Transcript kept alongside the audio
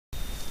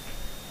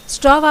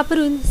Straw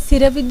वापरून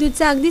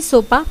स्थिरविद्युतचा अगदी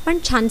सोपा पण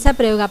छानसा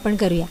प्रयोग आपण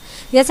करूया।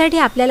 यासाठी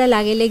आपल्याला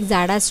लागेल एक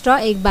जाडा स्ट्रॉ,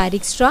 एक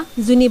बारीक स्ट्रॉ,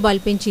 जुनी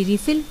बॉलपेनची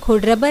रिफिल,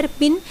 खोडरबर,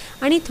 पिन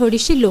आणि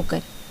थोडीशी लोकर।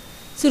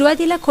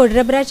 सुरुवातीला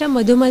खोडरबराच्या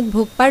मधोमध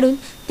भोक पाडून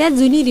त्यात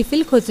जुनी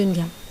रिफिल खोचून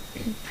घ्या।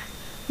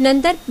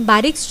 नंतर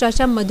बारीक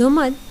स्ट्रॉच्या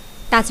मधोमध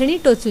टाचणी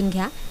टोचून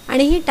घ्या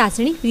आणि ही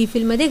टाचणी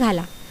रिफिलमध्ये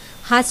घाला।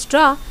 हा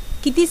स्ट्रॉ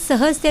किती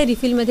सहज त्या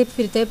रिफिलमध्ये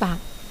फिरतोय पहा।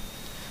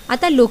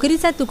 आता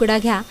लोकरीचा तुकडा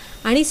घ्या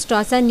आणि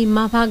स्ट्रॉचा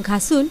निम्मा भाग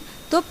घासून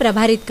तो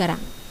प्रभारित करा।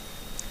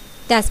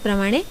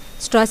 त्याचप्रमाणे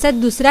स्ट्रॉचा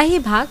दुसराही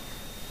भाग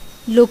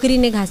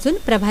लोकरीने घासून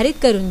प्रभारित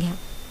करून घ्या।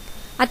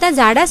 आता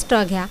जाडा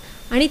स्ट्रॉ घ्या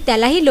आणि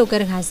त्यालाही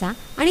लोकर घासा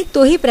आणि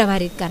तोही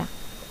प्रभारित करा।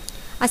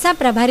 असा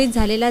प्रभारित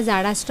झालेला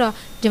जाडा स्ट्रॉ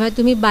जेव्हा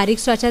तुम्ही बारीक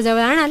स्ट्रॉच्या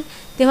जवळ आणाल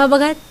तेव्हा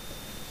बघा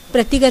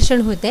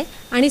प्रतिकर्षण होते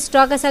आणि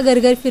स्ट्रॉ कसा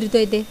गरगर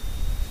फिरतोय ते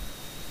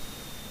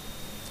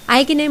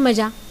आहे की नाही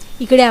मजा।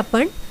 इकडे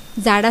आपण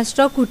जाडा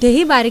स्ट्रॉ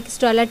कुठेही बारीक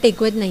स्ट्रॉला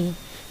टेकवत नाही,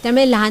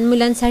 त्यामुळे लहान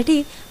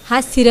मुलांसाठी हा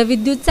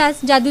स्थिरविद्युतचाच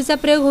जादूचा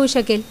प्रयोग होऊ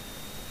शकेल।